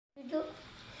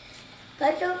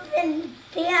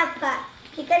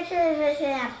Pikachu is in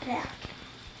a pack.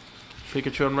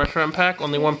 Pikachu and restaurant pack?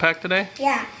 Only one pack today?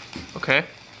 Yeah. Okay.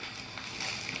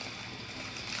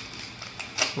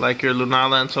 Like your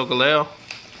Lunala and Solgaleo.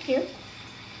 You?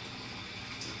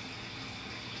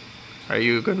 Are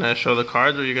you gonna show the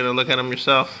cards or are you gonna look at them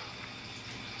yourself?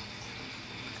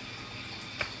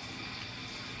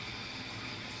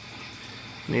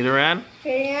 Nidoran?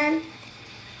 Nidoran.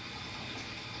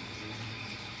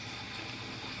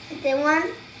 The one.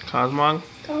 Cosmog?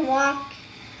 Cosmog.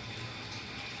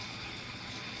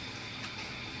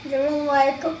 The one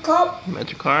with Coco.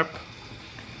 Magikarp?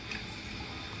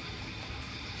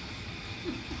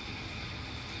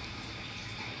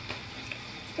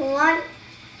 The one.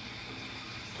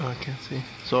 Oh, I can't see.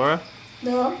 Zora?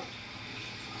 No.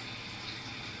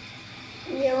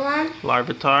 The one.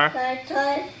 Larvitar?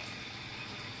 Larvitar.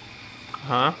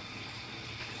 Uh-huh.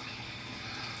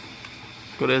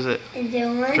 What is it? The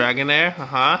one. Dragonair?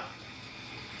 Uh-huh.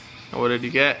 And what did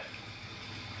you get?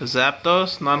 A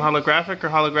Zapdos? Non-holographic or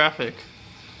holographic?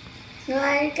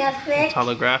 Non-holographic. It's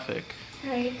holographic.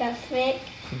 Holographic.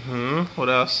 Mm-hmm. What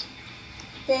else?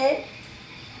 The.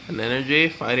 An energy?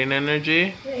 Fighting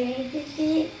energy?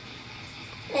 Energy.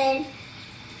 And.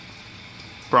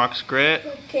 Brock's Grit?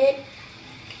 Okay.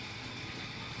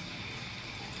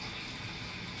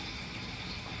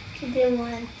 The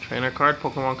one. Trainer card?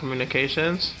 Pokemon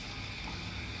Communications?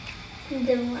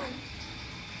 The one.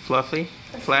 Fluffy?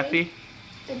 Flappy?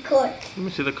 The code. Let me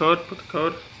see the code. Put the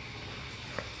code.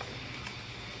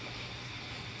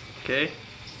 Okay.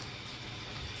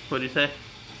 What do you say?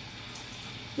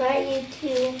 Bye,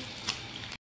 YouTube.